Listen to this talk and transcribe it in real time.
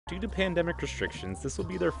due to pandemic restrictions, this will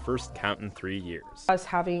be their first count in 3 years. Us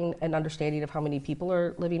having an understanding of how many people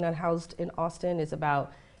are living unhoused in Austin is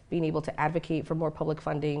about being able to advocate for more public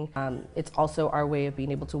funding. It's also our way of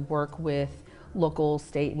being able to work with local,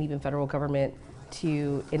 state, and even federal government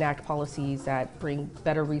to enact policies that bring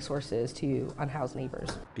better resources to unhoused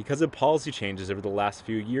neighbors. Because of policy changes over the last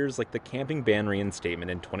few years, like the camping ban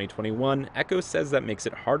reinstatement in 2021, ECHO says that makes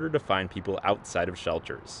it harder to find people outside of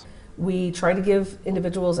shelters. We try to give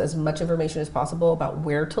individuals as much information as possible about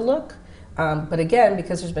where to look. But again,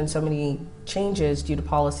 because there's been so many changes due to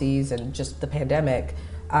policies and just the pandemic,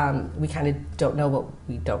 we kind of don't know what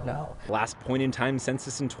we don't know. Last point in time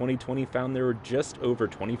census in 2020 found there were just over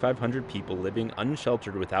 2,500 people living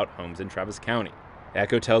unsheltered without homes in Travis County.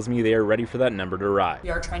 ECHO tells me they are ready for that number to rise.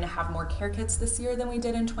 We are trying to have more care kits this year than we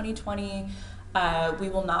did in 2020. We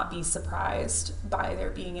will not be surprised by there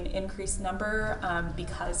being an increased number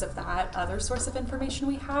because of that other source of information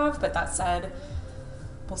we have. But that said,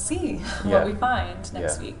 we'll see what we find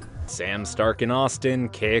next week. Sam Stark in Austin,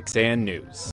 KXAN News.